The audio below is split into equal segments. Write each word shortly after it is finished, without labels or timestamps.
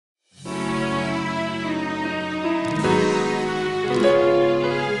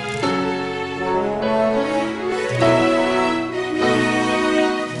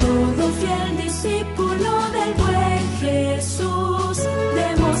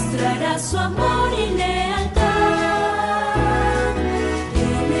su amor y lealtad.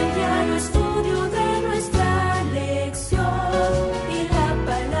 En el diario estudio de nuestra lección y la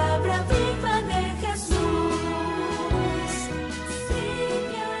palabra viva de Jesús. Sí,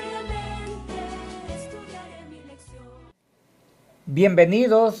 diariamente estudiaré mi lección.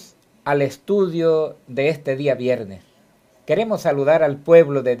 Bienvenidos al estudio de este día viernes. Queremos saludar al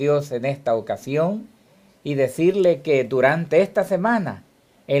pueblo de Dios en esta ocasión y decirle que durante esta semana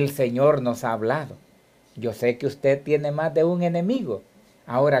el Señor nos ha hablado. Yo sé que usted tiene más de un enemigo.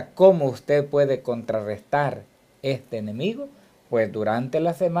 Ahora, ¿cómo usted puede contrarrestar este enemigo? Pues durante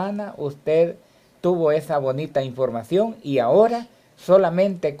la semana usted tuvo esa bonita información y ahora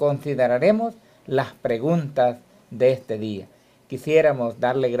solamente consideraremos las preguntas de este día. Quisiéramos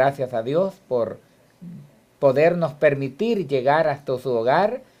darle gracias a Dios por podernos permitir llegar hasta su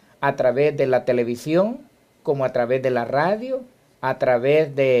hogar a través de la televisión, como a través de la radio, a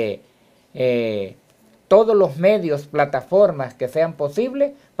través de todos los medios, plataformas que sean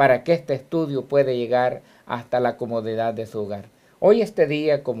posibles para que este estudio pueda llegar hasta la comodidad de su hogar. Hoy este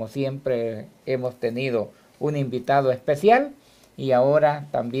día, como siempre, hemos tenido un invitado especial y ahora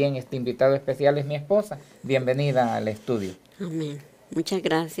también este invitado especial es mi esposa. Bienvenida al estudio. Amén. Muchas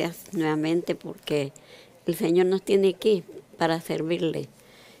gracias nuevamente porque el Señor nos tiene aquí para servirle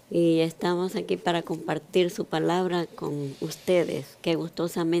y estamos aquí para compartir su palabra con ustedes que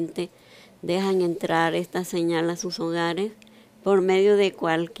gustosamente dejan entrar esta señal a sus hogares por medio de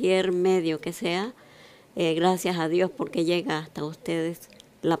cualquier medio que sea. Gracias a Dios porque llega hasta ustedes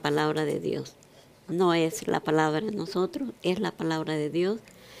la palabra de Dios. No es la palabra de nosotros, es la palabra de Dios.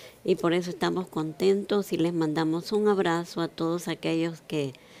 Y por eso estamos contentos y les mandamos un abrazo a todos aquellos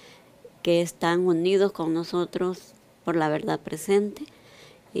que están unidos con nosotros por la verdad presente.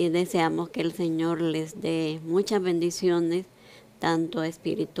 Y deseamos que el Señor les dé muchas bendiciones, tanto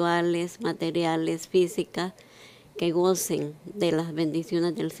espirituales, materiales, físicas, que gocen de las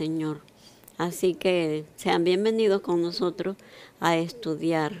bendiciones del Señor. Así que sean bienvenidos con nosotros a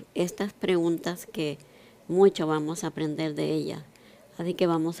estudiar estas preguntas que mucho vamos a aprender de ellas. Así que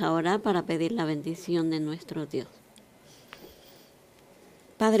vamos a orar para pedir la bendición de nuestro Dios.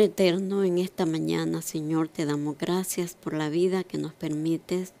 Padre eterno, en esta mañana, Señor, te damos gracias por la vida que nos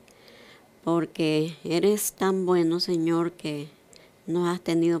permites, porque eres tan bueno, Señor, que nos has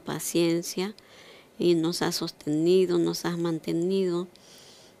tenido paciencia y nos has sostenido, nos has mantenido,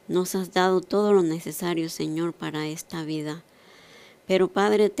 nos has dado todo lo necesario, Señor, para esta vida. Pero,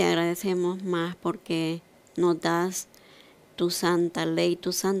 Padre, te agradecemos más porque nos das tu santa ley,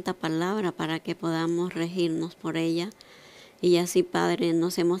 tu santa palabra para que podamos regirnos por ella. Y así, Padre,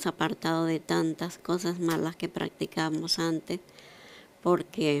 nos hemos apartado de tantas cosas malas que practicamos antes,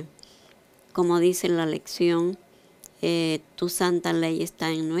 porque, como dice la lección, tu santa ley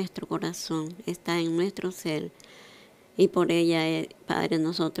está en nuestro corazón, está en nuestro ser, y por ella, Padre,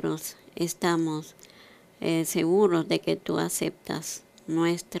 nosotros estamos seguros de que tú aceptas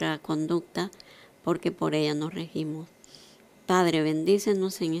nuestra conducta, porque por ella nos regimos. Padre,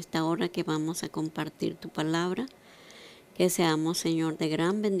 bendícenos en esta hora que vamos a compartir tu palabra, que seamos, Señor, de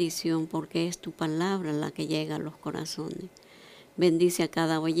gran bendición, porque es tu palabra la que llega a los corazones. Bendice a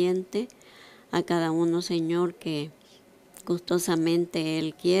cada oyente, a cada uno, Señor, que gustosamente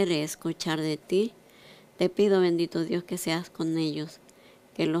Él quiere escuchar de ti. Te pido, bendito Dios, que seas con ellos,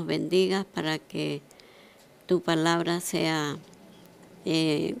 que los bendigas para que tu palabra sea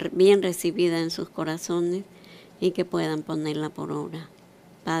bien recibida en sus corazones y que puedan ponerla por obra.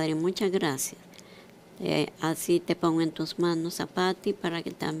 Padre, muchas gracias. Así te pongo en tus manos a Patti para que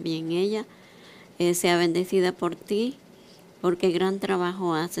también ella sea bendecida por ti, porque gran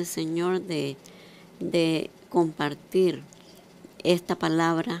trabajo hace, Señor, de compartir esta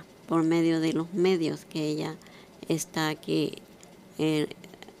palabra por medio de los medios que ella está aquí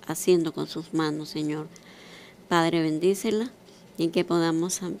haciendo con sus manos, Señor. Padre, bendícela y que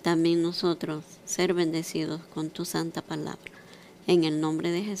podamos también nosotros ser bendecidos con tu santa palabra. En el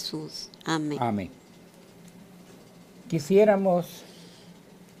nombre de Jesús. Amén. Amén. Quisiéramos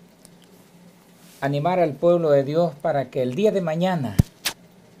animar al pueblo de Dios para que el día de mañana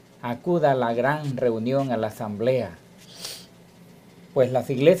acuda a la gran reunión, a la asamblea. Pues las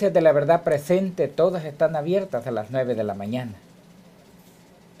iglesias de la verdad presente todas están abiertas a las 9 de la mañana.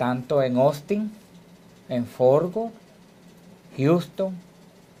 Tanto en Austin, en Forgo, Houston,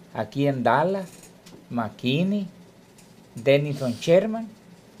 aquí en Dallas, McKinney, Denison Sherman.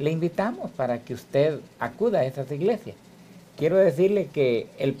 Le invitamos para que usted acuda a esas iglesias. Quiero decirle que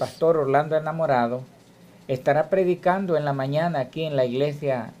el pastor Orlando Enamorado estará predicando en la mañana aquí en la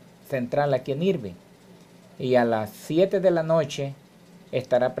iglesia central, aquí en Irving. Y a las 7 de la noche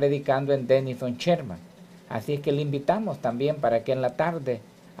estará predicando en Denison Sherman. Así es que le invitamos también para que en la tarde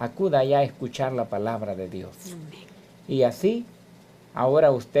acuda allá a escuchar la palabra de Dios. Amén. Y así,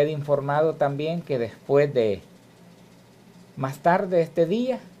 ahora usted informado también que después de más tarde este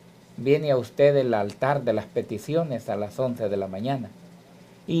día, viene a usted el altar de las peticiones a las 11 de la mañana.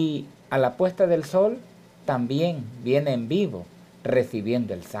 Y a la puesta del sol también viene en vivo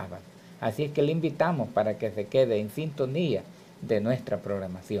recibiendo el sábado. Así es que le invitamos para que se quede en sintonía de nuestra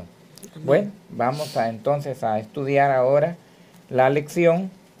programación. Amén. Bueno, vamos entonces a estudiar ahora la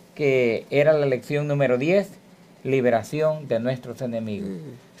lección que era la lección número 10, liberación de nuestros enemigos.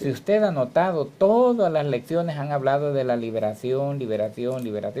 Si usted ha notado, todas las lecciones han hablado de la liberación, liberación,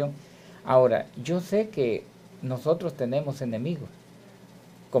 liberación. Ahora, yo sé que nosotros tenemos enemigos,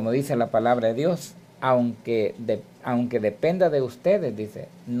 como dice la palabra de Dios, aunque dependa de ustedes, dice,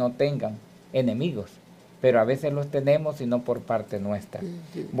 no tengan enemigos, pero a veces los tenemos y no por parte nuestra.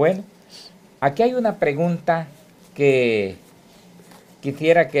 Bueno, aquí hay una pregunta que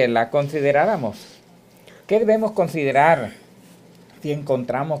quisiera que la consideráramos. ¿Qué debemos considerar si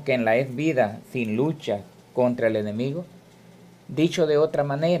encontramos que en la es vida sin lucha contra el enemigo? Dicho de otra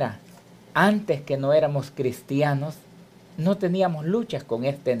manera, antes que no éramos cristianos, no teníamos luchas con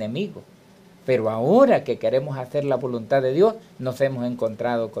este enemigo. Pero ahora que queremos hacer la voluntad de Dios, nos hemos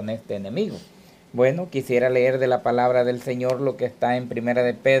encontrado con este enemigo. Bueno, quisiera leer de la palabra del Señor lo que está en 1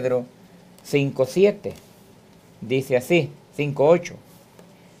 de Pedro 5:7. Dice así, 5:8.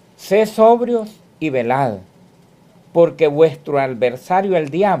 Sed sobrios y velad, porque vuestro adversario el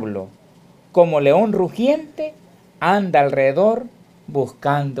diablo, como león rugiente, anda alrededor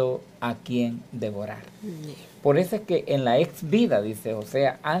buscando a quien devorar. Por eso es que en la ex vida, dice, o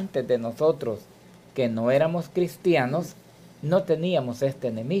sea, antes de nosotros que no éramos cristianos, no teníamos este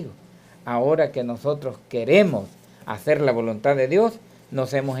enemigo. Ahora que nosotros queremos hacer la voluntad de Dios,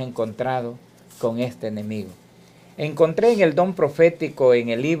 nos hemos encontrado con este enemigo. Encontré en el don profético, en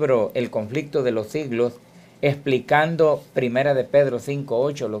el libro El conflicto de los siglos, explicando 1 de Pedro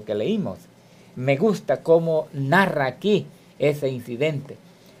 5:8, lo que leímos. Me gusta cómo narra aquí ese incidente.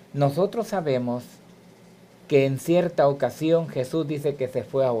 Nosotros sabemos que en cierta ocasión Jesús dice que se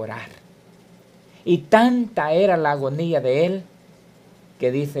fue a orar. Y tanta era la agonía de él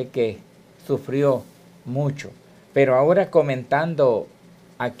que dice que sufrió mucho. Pero ahora comentando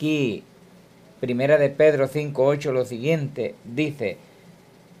aquí 1 de Pedro 5:8 lo siguiente, dice,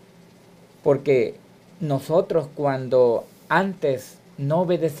 porque nosotros cuando antes no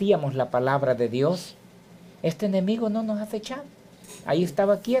obedecíamos la palabra de Dios, este enemigo no nos acechaba, ahí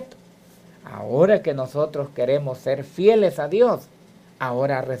estaba quieto. Ahora que nosotros queremos ser fieles a Dios,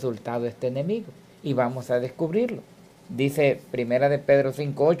 ahora ha resultado este enemigo y vamos a descubrirlo. Dice 1 de Pedro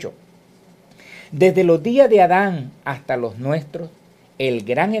 5:8, desde los días de Adán hasta los nuestros, el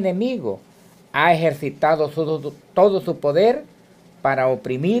gran enemigo ha ejercitado todo su poder para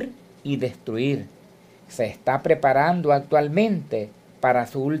oprimir y destruir. Se está preparando actualmente para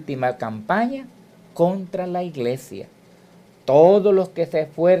su última campaña contra la iglesia. Todos los que se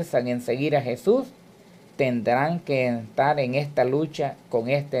esfuerzan en seguir a Jesús tendrán que estar en esta lucha con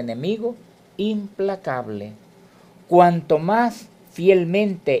este enemigo implacable. Cuanto más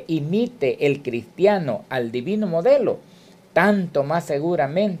fielmente imite el cristiano al divino modelo, tanto más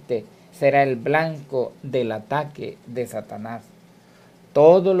seguramente será el blanco del ataque de Satanás.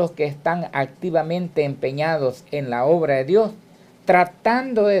 Todos los que están activamente empeñados en la obra de Dios,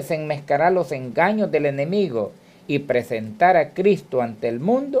 tratando de desenmascarar los engaños del enemigo y presentar a Cristo ante el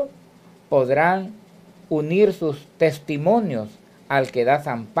mundo, podrán unir sus testimonios al que da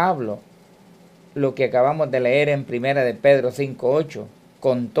San Pablo, lo que acabamos de leer en 1 de Pedro 5:8,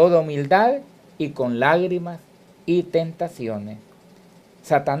 con toda humildad y con lágrimas y tentaciones.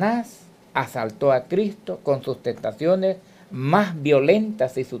 Satanás asaltó a Cristo con sus tentaciones más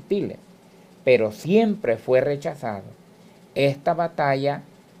violentas y sutiles, pero siempre fue rechazado. Esta batalla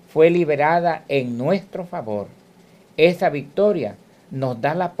fue liberada en nuestro favor. Esa victoria nos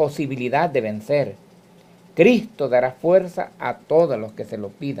da la posibilidad de vencer. Cristo dará fuerza a todos los que se lo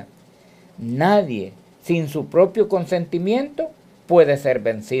pidan. Nadie, sin su propio consentimiento, puede ser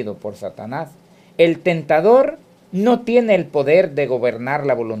vencido por Satanás. El tentador no tiene el poder de gobernar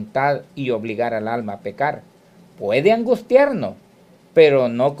la voluntad y obligar al alma a pecar. Puede angustiarnos, pero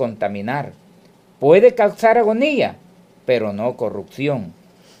no contaminar. Puede causar agonía, pero no corrupción.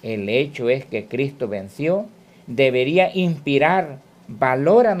 El hecho es que Cristo venció, debería inspirar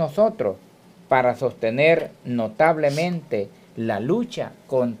valor a nosotros para sostener notablemente la lucha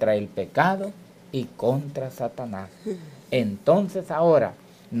contra el pecado y contra Satanás. Entonces ahora,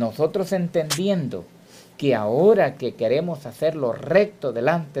 nosotros entendiendo que ahora que queremos hacer lo recto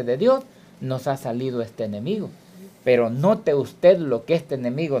delante de Dios, nos ha salido este enemigo. Pero note usted lo que este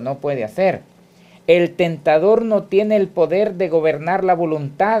enemigo no puede hacer. El tentador no tiene el poder de gobernar la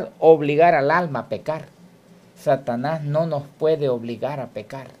voluntad o obligar al alma a pecar. Satanás no nos puede obligar a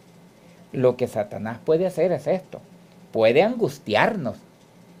pecar. Lo que Satanás puede hacer es esto. Puede angustiarnos.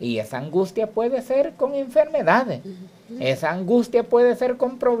 Y esa angustia puede ser con enfermedades. Esa angustia puede ser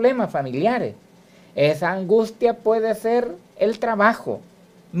con problemas familiares. Esa angustia puede ser el trabajo.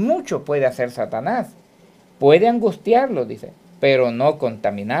 Mucho puede hacer Satanás. Puede angustiarlo, dice, pero no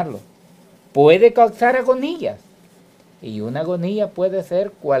contaminarlo. Puede causar agonías. Y una agonía puede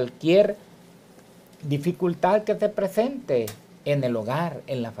ser cualquier dificultad que se presente en el hogar,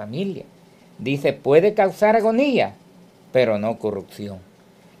 en la familia. Dice, puede causar agonía, pero no corrupción.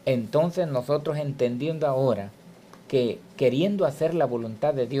 Entonces nosotros entendiendo ahora que queriendo hacer la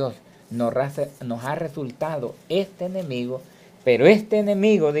voluntad de Dios nos ha resultado este enemigo, pero este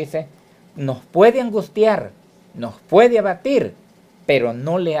enemigo, dice, nos puede angustiar, nos puede abatir, pero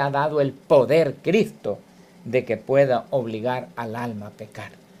no le ha dado el poder Cristo de que pueda obligar al alma a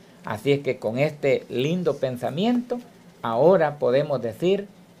pecar. Así es que con este lindo pensamiento, ahora podemos decir,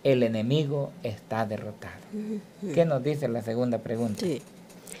 el enemigo está derrotado. ¿Qué nos dice la segunda pregunta? Sí.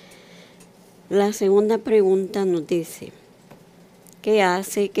 La segunda pregunta nos dice, ¿qué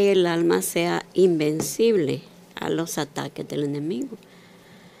hace que el alma sea invencible a los ataques del enemigo?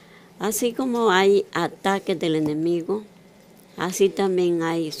 Así como hay ataques del enemigo, así también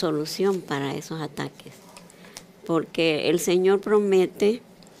hay solución para esos ataques. Porque el Señor promete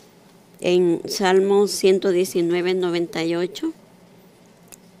en Salmos 119, 98,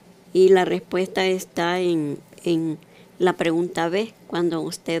 y la respuesta está en la pregunta B, cuando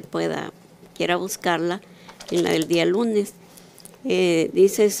usted quiera buscarla en la del día lunes.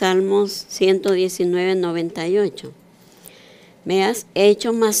 Dice Salmos 119, 98. Me has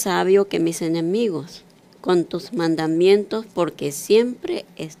hecho más sabio que mis enemigos con tus mandamientos, porque siempre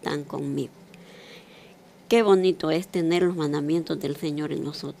están conmigo. Qué bonito es tener los mandamientos del Señor en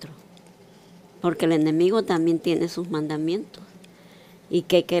nosotros, porque el enemigo también tiene sus mandamientos. ¿Y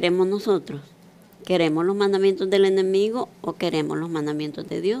qué queremos nosotros? ¿Queremos los mandamientos del enemigo o queremos los mandamientos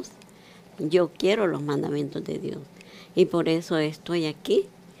de Dios? Yo quiero los mandamientos de Dios. Y por eso estoy aquí,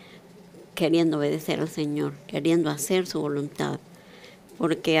 queriendo obedecer al Señor, queriendo hacer su voluntad.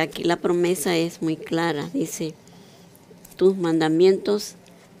 Porque aquí la promesa es muy clara. Dice, tus mandamientos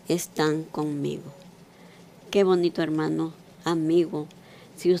están conmigo. Qué bonito, hermano, amigo.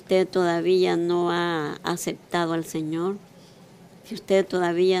 Si usted todavía no ha aceptado al Señor, si usted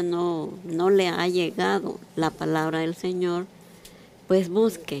todavía no le ha llegado la palabra del Señor, pues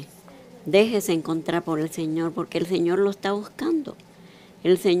busque, déjese encontrar por el Señor, porque el Señor lo está buscando.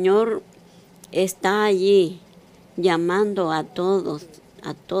 El Señor está allí llamando a todos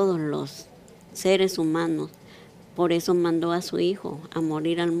los seres humanos. Por eso mandó a su Hijo a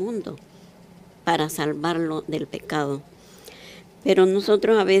morir al mundo, para salvarlo del pecado. Pero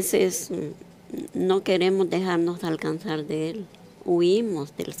nosotros a veces no queremos dejarnos alcanzar de Él.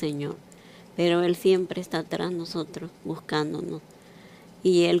 Huimos del Señor, pero Él siempre está atrás de nosotros, buscándonos.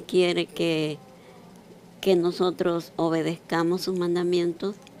 Y Él quiere que nosotros obedezcamos sus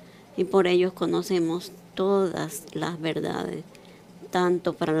mandamientos, y por ellos conocemos todas las verdades,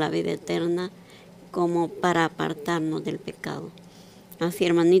 tanto para la vida eterna como para apartarnos del pecado. Así,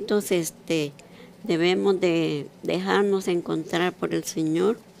 hermanitos, debemos de dejarnos encontrar por el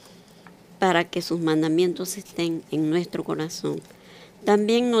Señor para que sus mandamientos estén en nuestro corazón.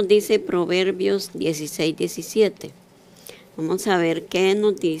 También nos dice Proverbios 16, 17. Vamos a ver qué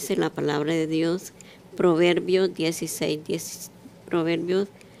nos dice la palabra de Dios. Proverbios 16,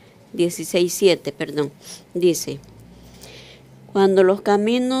 7, dice, cuando los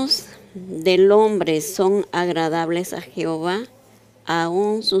caminos del hombre son agradables a Jehová,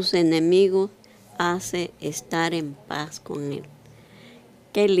 aún sus enemigos hace estar en paz con él.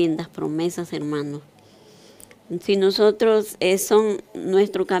 Qué lindas promesas, hermanos. Si nosotros,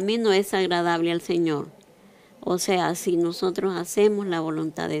 nuestro camino es agradable al Señor, o sea, si nosotros hacemos la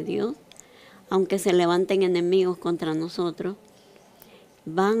voluntad de Dios, aunque se levanten enemigos contra nosotros,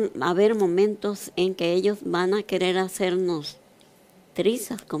 van a haber momentos en que ellos van a querer hacernos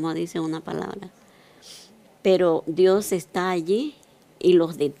trizas, como dice una palabra. Pero Dios está allí y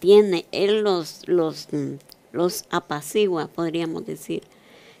los detiene, Él los apacigua, podríamos decir,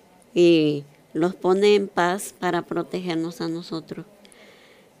 y los pone en paz para protegernos a nosotros.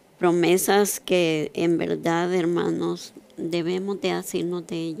 Promesas que en verdad, hermanos, debemos de hacernos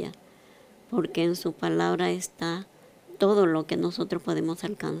de ella, porque en su palabra está todo lo que nosotros podemos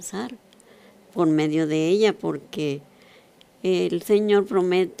alcanzar. por medio de ella, porque el Señor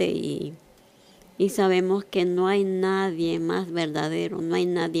promete y sabemos que no hay nadie más verdadero, no hay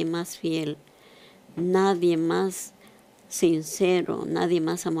nadie más fiel, nadie más sincero, nadie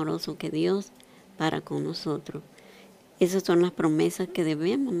más amoroso que Dios para con nosotros. Esas son las promesas que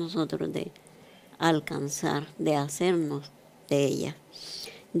debemos nosotros de alcanzar, de hacernos de ellas.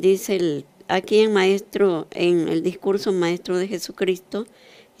 Dice aquí en el discurso maestro de Jesucristo,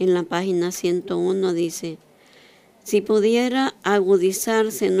 en la página 101, dice: si pudiera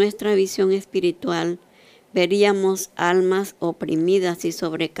agudizarse nuestra visión espiritual, veríamos almas oprimidas y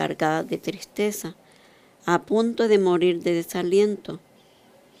sobrecargadas de tristeza, a punto de morir de desaliento,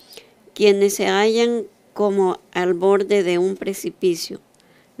 quienes se hallan como al borde de un precipicio.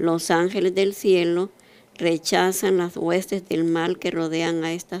 Los ángeles del cielo rechazan las huestes del mal que rodean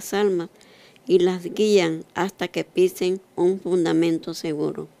a estas almas y las guían hasta que pisen un fundamento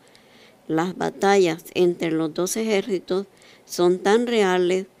seguro. Las batallas entre los dos ejércitos son tan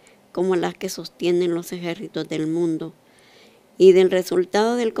reales como las que sostienen los ejércitos del mundo, y del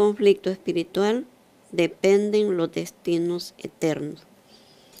resultado del conflicto espiritual dependen los destinos eternos.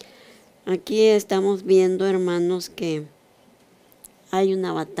 Aquí estamos viendo, hermanos, que hay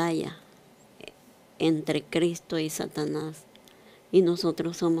una batalla entre Cristo y Satanás, y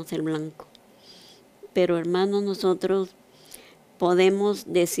nosotros somos el blanco. Pero, hermanos, nosotros podemos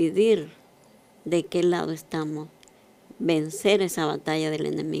decidir de qué lado estamos, vencer esa batalla del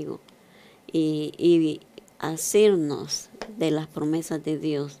enemigo y hacernos de las promesas de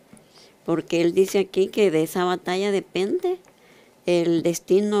Dios. Porque Él dice aquí que de esa batalla depende el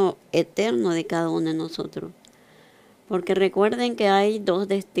destino eterno de cada uno de nosotros. Porque recuerden que hay dos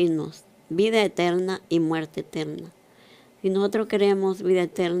destinos, vida eterna y muerte eterna. Si nosotros queremos vida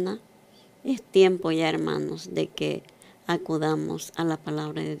eterna, es tiempo ya, hermanos, de que acudamos a la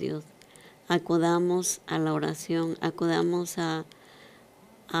palabra de Dios, acudamos a la oración, acudamos a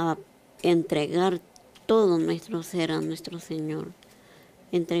entregar todo nuestro ser a nuestro Señor,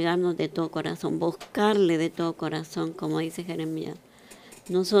 entregarnos de todo corazón, buscarle de todo corazón, como dice Jeremías.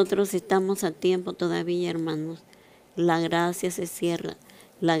 Nosotros estamos a tiempo todavía, hermanos. La gracia se cierra,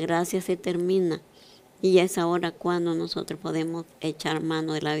 la gracia se termina, y es ahora cuando nosotros podemos echar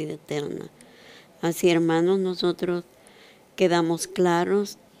mano de la vida eterna. Así, hermanos, nosotros quedamos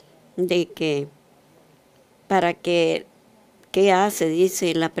claros de que para que, ¿qué hace?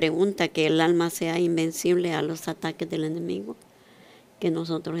 Dice la pregunta, que el alma sea invencible a los ataques del enemigo. Que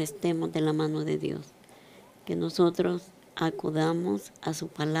nosotros estemos de la mano de Dios, que nosotros acudamos a su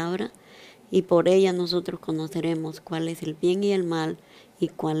palabra, y por ella nosotros conoceremos cuál es el bien y el mal y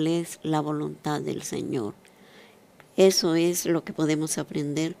cuál es la voluntad del Señor. Eso es lo que podemos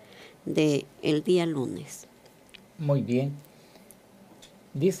aprender del día lunes. Muy bien.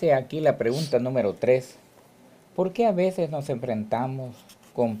 Dice aquí la pregunta número 3. ¿Por qué a veces nos enfrentamos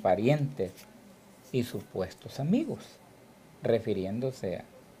con parientes y supuestos amigos? Refiriéndose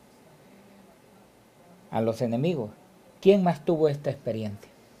a los enemigos. ¿Quién más tuvo esta experiencia?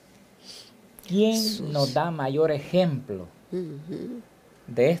 ¿Quién nos da mayor ejemplo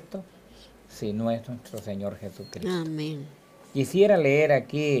de esto si no es nuestro Señor Jesucristo? Amén. Quisiera leer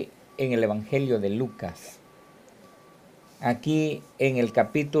aquí en el Evangelio de Lucas, aquí en el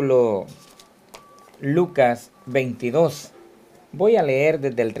capítulo Lucas 22. Voy a leer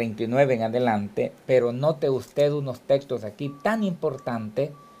desde el 39 en adelante, pero note usted unos textos aquí tan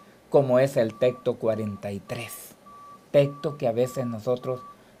importantes como es el texto 43. Texto que a veces nosotros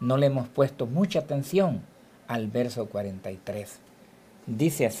no le hemos puesto mucha atención al verso 43.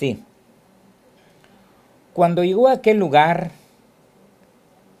 Dice así: cuando llegó a aquel lugar,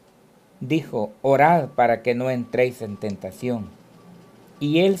 dijo: orad para que no entréis en tentación.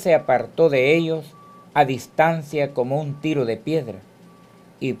 Y él se apartó de ellos a distancia como un tiro de piedra,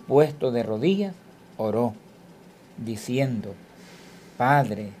 y puesto de rodillas, oró, diciendo: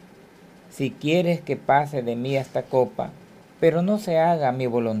 Padre, si quieres que pase de mí esta copa, pero no se haga mi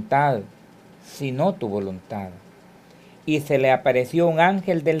voluntad, sino tu voluntad. Y se le apareció un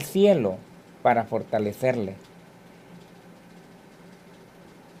ángel del cielo para fortalecerle.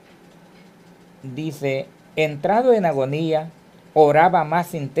 Dice: entrado en agonía, oraba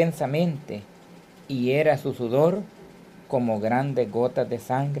más intensamente, y era su sudor como grandes gotas de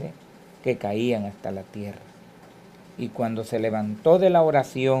sangre que caían hasta la tierra. Y cuando se levantó de la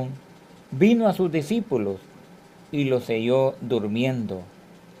oración, vino a sus discípulos y los halló durmiendo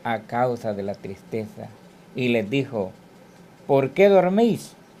a causa de la tristeza. Y les dijo: ¿por qué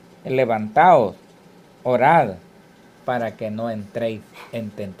dormís? Levantaos, orad, para que no entréis en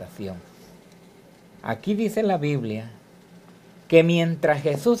tentación. Aquí dice la Biblia que mientras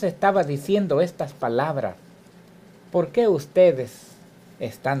Jesús estaba diciendo estas palabras, ¿por qué ustedes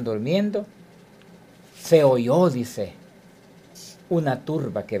están durmiendo? Se oyó, dice, una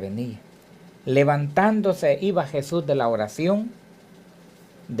turba que venía. Levantándose iba Jesús de la oración,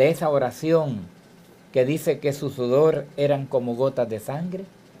 de esa oración que dice que su sudor eran como gotas de sangre,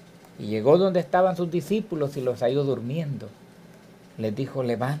 y llegó donde estaban sus discípulos y los halló durmiendo. Les dijo,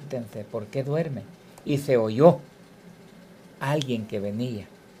 levántense, ¿por qué duermen? Y se oyó alguien que venía.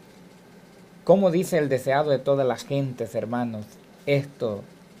 ¿Cómo dice el deseado de todas las gentes, hermanos? Esto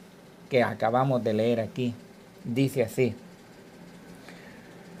que acabamos de leer aquí, dice así: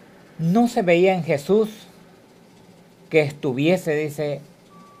 no se veía en Jesús que estuviese, dice,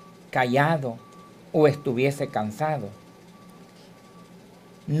 callado o estuviese cansado.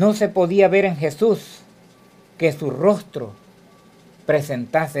 No se podía ver en Jesús que su rostro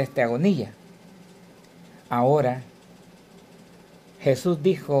presentase esta agonía. Ahora, Jesús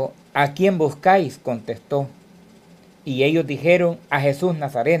dijo, ¿a quién buscáis?, contestó. Y ellos dijeron, a Jesús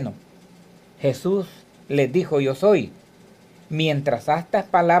Nazareno. Jesús les dijo, yo soy. Mientras estas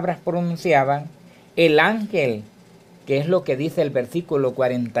palabras pronunciaban, el ángel, que es lo que dice el versículo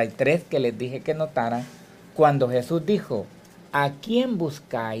 43 que les dije que notaran, cuando Jesús dijo, ¿a quién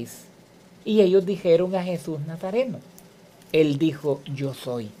buscáis? Y ellos dijeron, a Jesús Nazareno. Él dijo, yo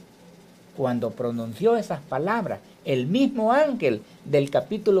soy. Cuando pronunció esas palabras, el mismo ángel del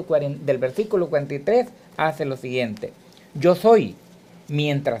versículo 43 hace lo siguiente: yo soy.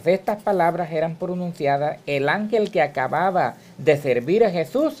 Mientras estas palabras eran pronunciadas, el ángel que acababa de servir a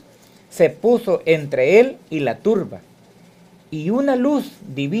Jesús se puso entre él y la turba, y una luz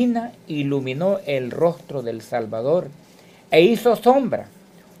divina iluminó el rostro del Salvador e hizo sombra,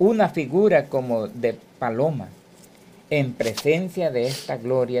 una figura como de paloma. En presencia de esta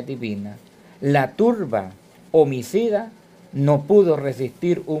gloria divina, la turba homicida no pudo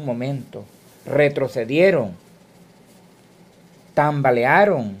resistir un momento. Retrocedieron,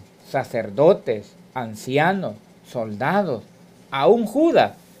 tambalearon sacerdotes, ancianos, soldados, aún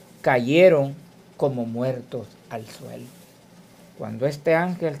Judas, cayeron como muertos al suelo. Cuando este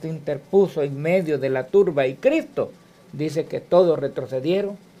ángel se interpuso en medio de la turba y Cristo, dice que todos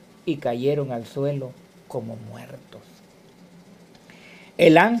retrocedieron y cayeron al suelo como muertos.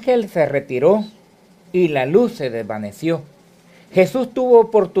 El ángel se retiró y la luz se desvaneció. Jesús tuvo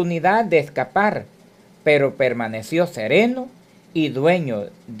oportunidad de escapar, pero permaneció sereno y dueño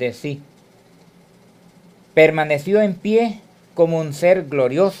de sí. Permaneció en pie como un ser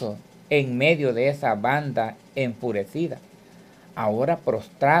glorioso en medio de esa banda enfurecida. Ahora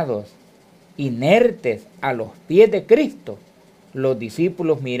prostrados, inertes a los pies de Cristo, los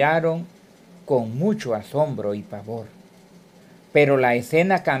discípulos miraron con mucho asombro y pavor. Pero la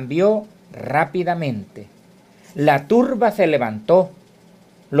escena cambió rápidamente. La turba se levantó.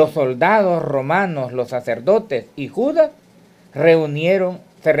 Los soldados romanos, los sacerdotes y Judas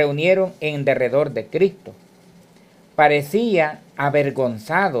se reunieron en derredor de Cristo. Parecían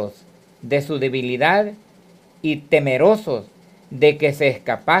avergonzados de su debilidad y temerosos de que se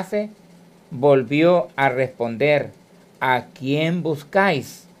escapase. Volvió a responder, ¿a quién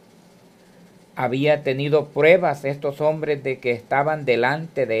buscáis? Había tenido pruebas estos hombres de que estaban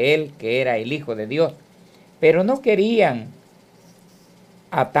delante de él, que era el Hijo de Dios, pero no querían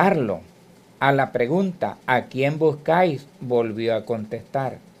atarlo. A la pregunta, ¿a quién buscáis?, volvió a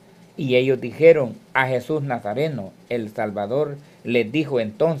contestar. Y ellos dijeron, a Jesús Nazareno. El Salvador les dijo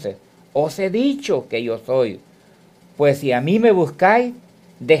entonces, os he dicho que yo soy. Pues si a mí me buscáis,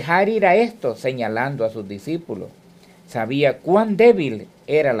 dejad ir a estos, señalando a sus discípulos. Sabía cuán débil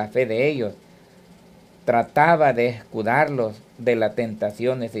era la fe de ellos. Trataba de escudarlos de las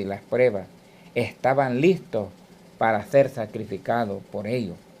tentaciones y las pruebas. Estaban listos para ser sacrificados por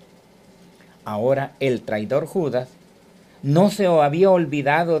ellos. Ahora el traidor Judas no se había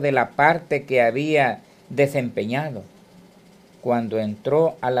olvidado de la parte que había desempeñado. Cuando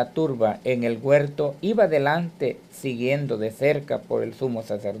entró a la turba en el huerto, iba delante siguiendo de cerca por el sumo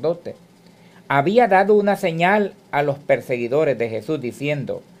sacerdote. Había dado una señal a los perseguidores de Jesús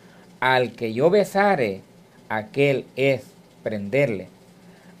diciendo, al que yo besare, aquel es prenderle.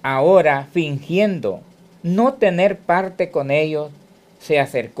 Ahora, fingiendo no tener parte con ellos, se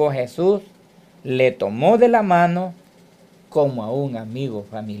acercó a Jesús, le tomó de la mano como a un amigo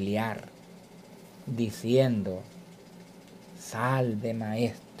familiar, diciendo, salve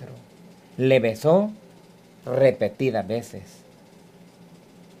maestro. Le besó repetidas veces,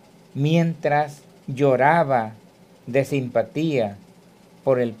 mientras lloraba de simpatía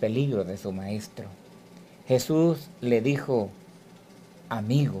por el peligro de su maestro. Jesús le dijo,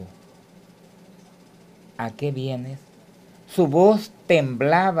 amigo, ¿a qué vienes? Su voz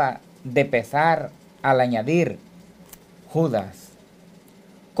temblaba de pesar al añadir: Judas,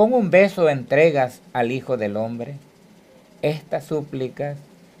 ¿con un beso entregas al Hijo del Hombre? Estas súplicas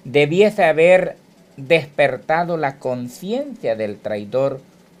debiese haber despertado la conciencia del traidor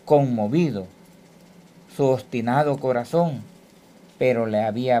conmovido, su obstinado corazón, pero le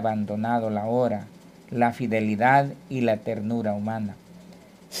había abandonado la hora, la fidelidad y la ternura humana.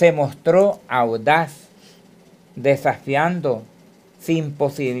 Se mostró audaz, desafiando, sin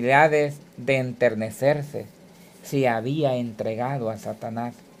posibilidades de enternecerse. Se había entregado a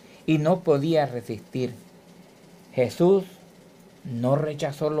Satanás y no podía resistir. Jesús no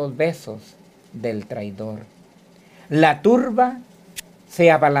rechazó los besos del traidor. La turba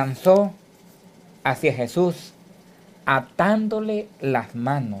se abalanzó hacia Jesús, atándole las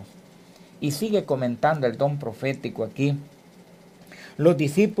manos. Y sigue comentando el don profético aquí. Los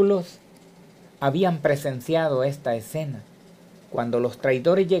discípulos habían presenciado esta escena cuando los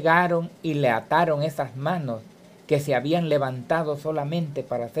traidores llegaron y le ataron esas manos que se habían levantado solamente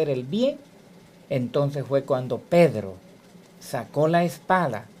para hacer el bien. Entonces fue cuando Pedro sacó la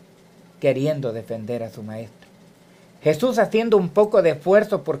espada queriendo defender a su maestro. Jesús, haciendo un poco de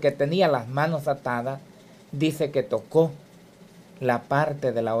esfuerzo porque tenía las manos atadas, dice que tocó la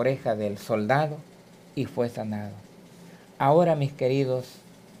parte de la oreja del soldado y fue sanado. Ahora, mis queridos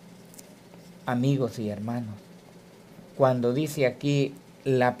amigos y hermanos, cuando dice aquí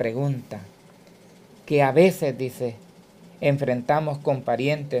la pregunta, que a veces, dice, enfrentamos con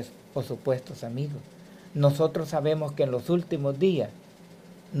parientes o supuestos amigos, nosotros sabemos que en los últimos días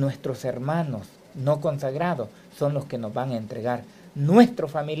nuestros hermanos no consagrados son los que nos van a entregar.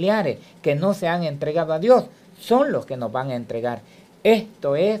 Nuestros familiares que no se han entregado a Dios son los que nos van a entregar.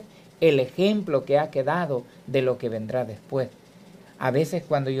 Esto es el ejemplo que ha quedado de lo que vendrá después. A veces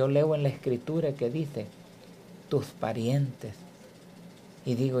cuando yo leo en la Escritura que dice, tus parientes,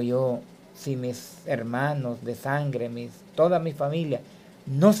 y digo yo, si mis hermanos de sangre, toda mi familia,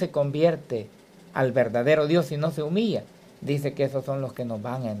 no se convierte al verdadero Dios y no se humilla, dice que esos son los que nos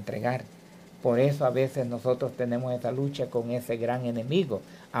van a entregar. Por eso a veces nosotros tenemos esa lucha con ese gran enemigo,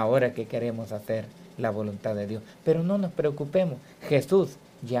 ahora que queremos hacer la voluntad de Dios. Pero no nos preocupemos, Jesús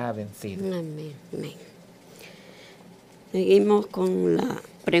ya ha vencido. Amén, amén. Seguimos con la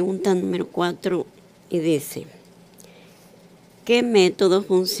pregunta número 4 y dice, ¿qué método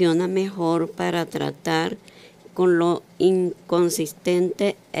funciona mejor para tratar con lo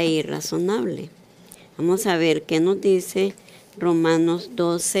inconsistente e irrazonable? Vamos a ver qué nos dice Romanos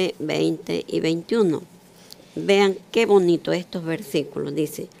 12, 20 y 21. Vean qué bonito estos versículos.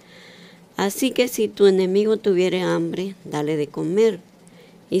 Dice, así que si tu enemigo tuviere hambre, dale de comer,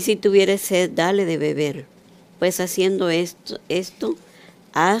 y si tuviere sed, dale de beber, pues haciendo esto,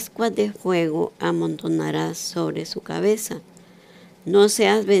 ascuas de fuego amontonarás sobre su cabeza. No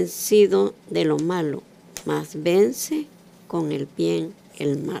seas vencido de lo malo, mas vence con el bien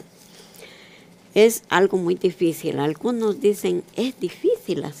el mal. Es algo muy difícil. Algunos dicen, es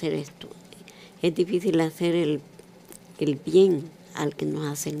difícil hacer esto. Es difícil hacer el bien al que nos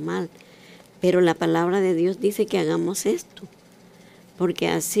hace el mal. Pero la palabra de Dios dice que hagamos esto. Porque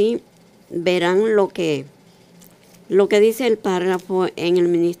así verán lo que dice el párrafo en el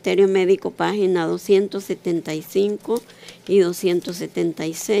Ministerio Médico, página 275 y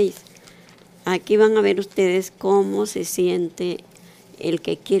 276. Aquí van a ver ustedes cómo se siente el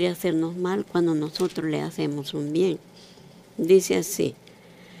que quiere hacernos mal cuando nosotros le hacemos un bien. Dice así,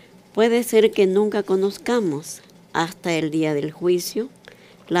 puede ser que nunca conozcamos hasta el día del juicio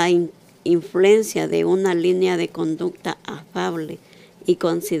la influencia de una línea de conducta afable y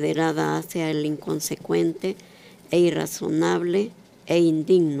considerada hacia el inconsecuente e irrazonable e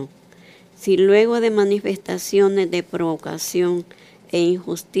indigno. Si luego de manifestaciones de provocación e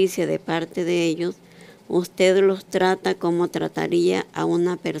injusticia de parte de ellos, usted los trata como trataría a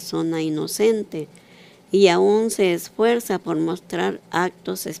una persona inocente y aún se esfuerza por mostrar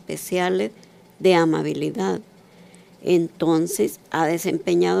actos especiales de amabilidad, entonces ha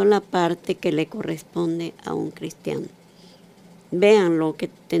desempeñado la parte que le corresponde a un cristiano. Vean lo que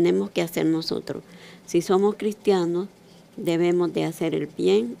tenemos que hacer nosotros. Si somos cristianos, debemos de hacer el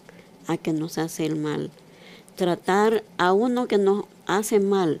bien a que nos hace el mal. Tratar a uno que nos hace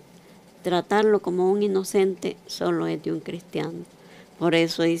mal, tratarlo como un inocente, solo es de un cristiano. Por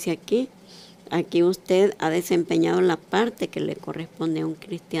eso dice aquí usted ha desempeñado la parte que le corresponde a un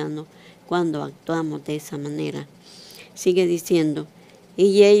cristiano cuando actuamos de esa manera. Sigue diciendo,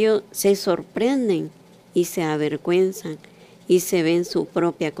 y ellos se sorprenden y se avergüenzan y se ven su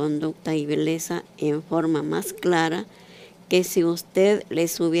propia conducta y belleza en forma más clara que si usted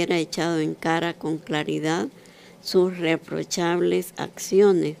les hubiera echado en cara con claridad sus reprochables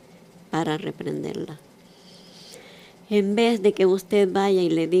acciones para reprenderla. En vez de que usted vaya y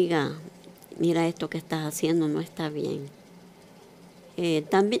le diga, mira, esto que estás haciendo no está bien.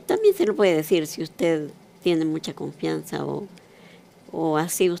 También se lo puede decir si usted tiene mucha confianza o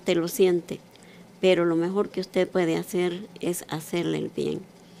así usted lo siente. Pero lo mejor que usted puede hacer es hacerle el bien.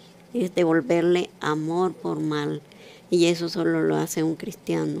 Es devolverle amor por mal. Y eso solo lo hace un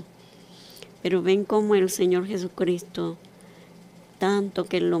cristiano. Pero ven cómo el Señor Jesucristo, tanto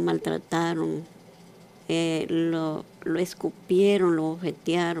que lo maltrataron, lo escupieron, lo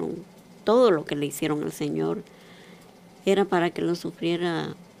bofetearon, todo lo que le hicieron al Señor, era para que lo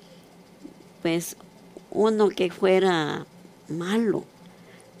sufriera, pues, uno que fuera malo.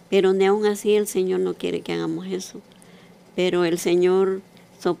 Pero ni aún así el Señor no quiere que hagamos eso. Pero el Señor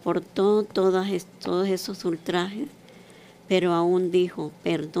soportó todos esos ultrajes, pero aún dijo,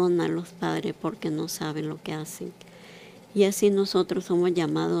 perdónalos, Padre, porque no saben lo que hacen. Y así nosotros somos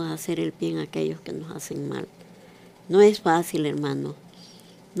llamados a hacer el bien a aquellos que nos hacen mal. No es fácil, hermano,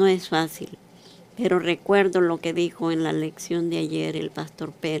 no es fácil. Pero recuerdo lo que dijo en la lección de ayer el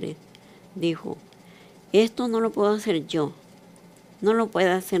pastor Pérez. Dijo, esto no lo puedo hacer yo, no lo puede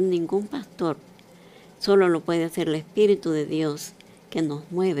hacer ningún pastor, solo lo puede hacer el Espíritu de Dios que nos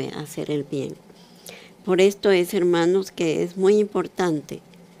mueve a hacer el bien. Por esto es, hermanos, que es muy importante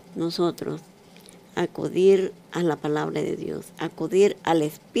nosotros acudir a la palabra de Dios, acudir al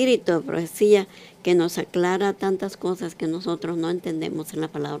Espíritu de profecía que nos aclara tantas cosas que nosotros no entendemos en la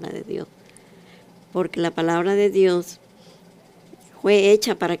palabra de Dios. Porque la palabra de Dios fue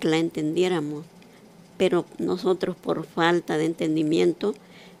hecha para que la entendiéramos, pero nosotros por falta de entendimiento,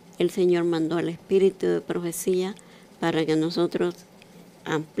 el Señor mandó al Espíritu de profecía para que nosotros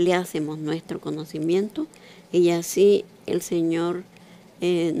ampliásemos nuestro conocimiento y así el Señor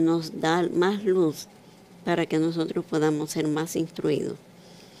nos da más luz para que nosotros podamos ser más instruidos.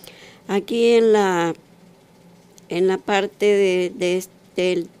 Aquí en la parte de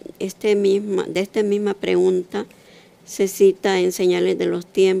esta misma pregunta se cita en Señales de los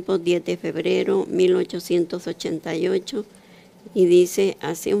Tiempos, 10 de febrero 1888, y dice,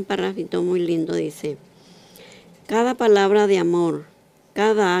 así un parrafito muy lindo, dice, cada palabra de amor,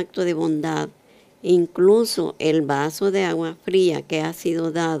 cada acto de bondad, incluso el vaso de agua fría que ha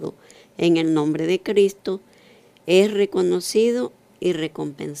sido dado en el nombre de Cristo, es reconocido y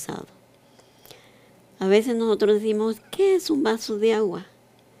recompensado. A veces nosotros decimos, ¿qué es un vaso de agua?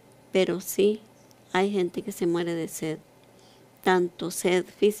 Pero sí, hay gente que se muere de sed, tanto sed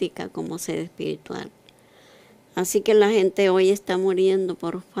física como sed espiritual. Así que la gente hoy está muriendo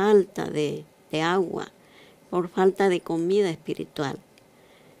por falta de agua, por falta de comida espiritual.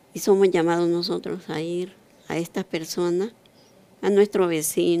 Y somos llamados nosotros a ir a estas personas, a nuestro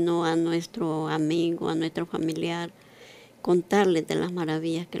vecino, a nuestro amigo, a nuestro familiar, contarles de las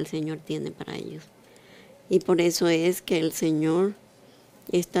maravillas que el Señor tiene para ellos. Y por eso es que el Señor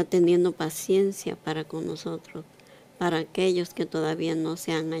está teniendo paciencia para con nosotros, para aquellos que todavía no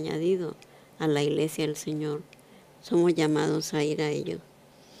se han añadido a la iglesia del Señor. Somos llamados a ir a ellos.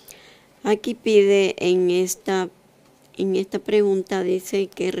 Aquí pide en esta pregunta, dice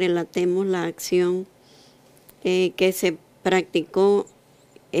que relatemos la acción que se practicó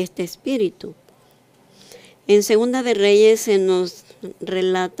este espíritu. En Segunda de Reyes se nos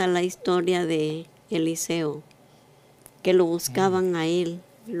relata la historia de Eliseo, que lo buscaban a él,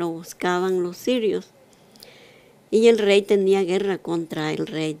 lo buscaban los sirios. Y el rey tenía guerra contra el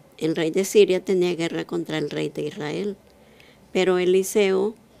rey de Siria tenía guerra contra el rey de Israel. Pero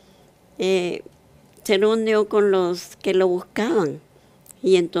Eliseo se reunió con los que lo buscaban.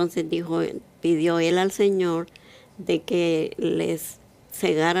 Y entonces pidió él al Señor de que les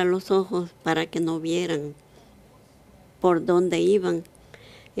cegara los ojos para que no vieran por dónde iban.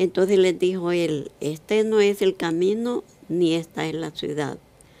 Entonces les dijo él, este no es el camino ni esta es la ciudad.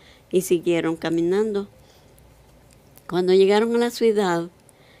 Y siguieron caminando. Cuando llegaron a la ciudad,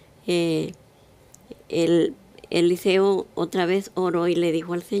 Eliseo otra vez oró y le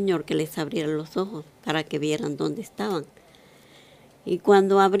dijo al Señor que les abriera los ojos para que vieran dónde estaban. Y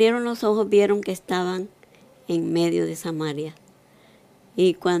cuando abrieron los ojos vieron que estaban en medio de Samaria.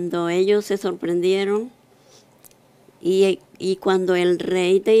 Y cuando ellos se sorprendieron y cuando el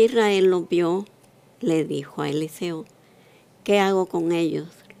rey de Israel los vio, le dijo a Eliseo, ¿qué hago con ellos?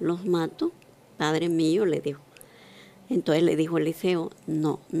 ¿Los mato? Padre mío, le dijo. Entonces le dijo Eliseo,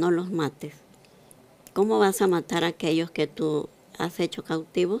 no los mates. ¿Cómo vas a matar a aquellos que tú has hecho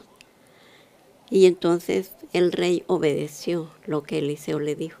cautivos? Y entonces el rey obedeció lo que Eliseo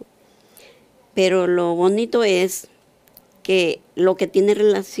le dijo. Pero lo bonito es que lo que tiene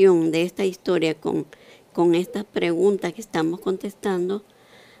relación de esta historia con con esta pregunta que estamos contestando,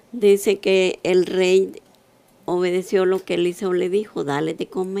 dice que el rey obedeció lo que Eliseo le dijo, dale de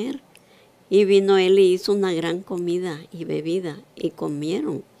comer. Y vino él y hizo una gran comida y bebida, y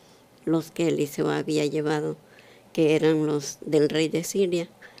comieron los que Eliseo había llevado, que eran los del rey de Siria.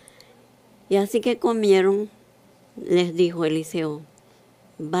 Y así que comieron, les dijo Eliseo,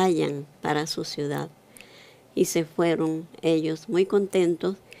 vayan para su ciudad. Y se fueron ellos muy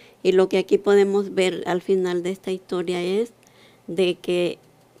contentos. Y lo que aquí podemos ver al final de esta historia es de que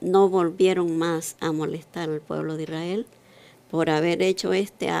no volvieron más a molestar al pueblo de Israel por haber hecho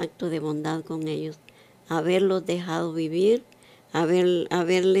este acto de bondad con ellos, haberlos dejado vivir,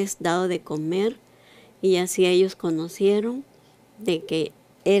 haberles dado de comer, y así ellos conocieron de que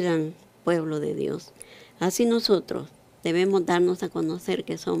eran pueblo de Dios. Así nosotros debemos darnos a conocer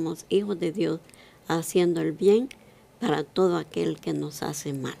que somos hijos de Dios, haciendo el bien para todo aquel que nos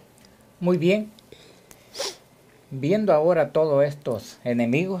hace mal. Muy bien. Viendo ahora todos estos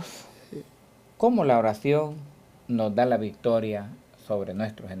enemigos, ¿cómo la oración nos da la victoria sobre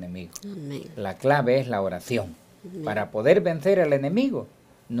nuestros enemigos? Amén. La clave es la oración. Amén. Para poder vencer al enemigo,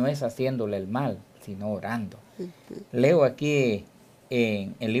 no es haciéndole el mal, sino orando. Leo aquí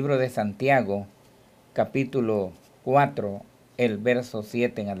en el libro de Santiago, capítulo 4, el verso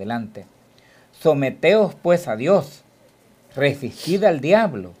 7 en adelante. Someteos pues a Dios, resistid al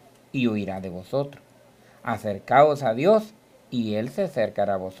diablo, y huirá de vosotros. Acercaos a Dios, y Él se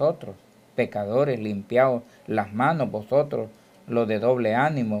acercará a vosotros. Pecadores, limpiaos las manos vosotros, los de doble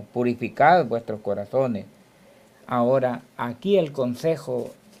ánimo, purificad vuestros corazones. Ahora, aquí el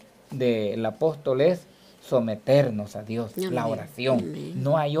consejo del apóstol es someternos a Dios, Amén. la oración. Amén.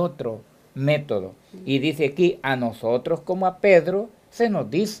 No hay otro método. Y dice aquí, a nosotros como a Pedro se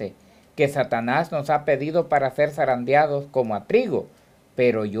nos dice que Satanás nos ha pedido para ser zarandeados como a trigo,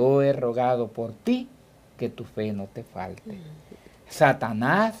 pero yo he rogado por ti que tu fe no te falte.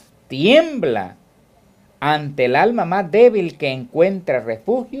 Satanás tiembla ante el alma más débil que encuentra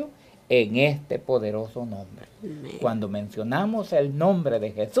refugio en este poderoso nombre. Amén. Cuando mencionamos el nombre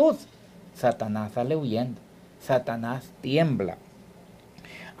de Jesús, Satanás sale huyendo, Satanás tiembla.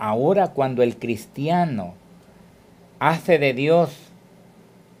 Ahora cuando el cristiano hace de Dios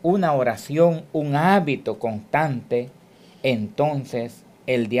una oración, un hábito constante, entonces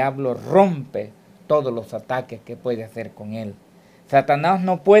el diablo rompe todos los ataques que puede hacer con él. Satanás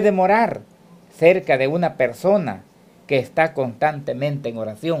no puede morar cerca de una persona que está constantemente en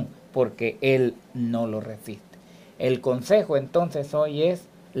oración, porque él no lo resiste. El consejo entonces hoy es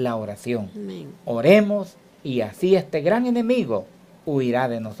la oración. Amén. Oremos y así este gran enemigo huirá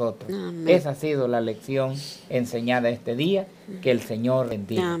de nosotros. Amén. Esa ha sido la lección enseñada este día. Que el Señor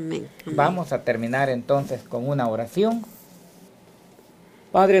bendiga. Amén. Amén. Vamos a terminar entonces con una oración.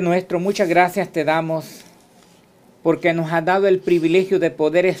 Padre nuestro, muchas gracias te damos porque nos has dado el privilegio de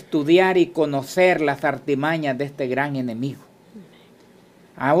poder estudiar y conocer las artimañas de este gran enemigo.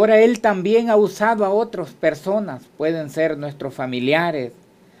 Ahora él también ha usado a otras personas, pueden ser nuestros familiares,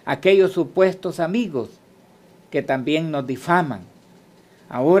 aquellos supuestos amigos que también nos difaman.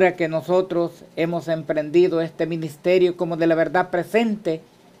 Ahora que nosotros hemos emprendido este ministerio como de la verdad presente,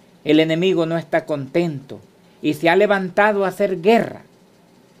 el enemigo no está contento y se ha levantado a hacer guerra.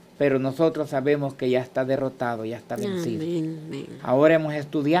 Pero nosotros sabemos que ya está derrotado, ya está vencido. Amén. Amén. Ahora hemos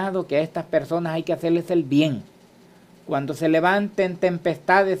estudiado que a estas personas hay que hacerles el bien. Cuando se levanten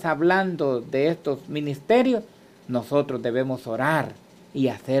tempestades hablando de estos ministerios, nosotros debemos orar y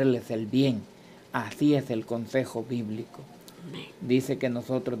hacerles el bien. Así es el consejo bíblico. Amén. Dice que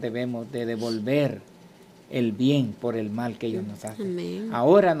nosotros debemos de devolver el bien por el mal que ellos nos hacen. Amén.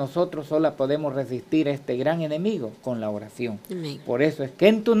 Ahora nosotros solo podemos resistir a este gran enemigo con la oración. Amén. Por eso es que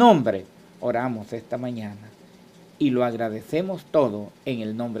en tu nombre oramos esta mañana y lo agradecemos todo en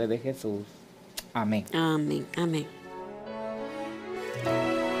el nombre de Jesús. Amén. Amén. Amén.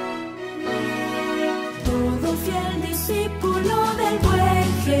 Todo fiel discípulo del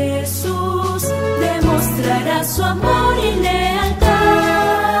buen Jesús demostrará su amor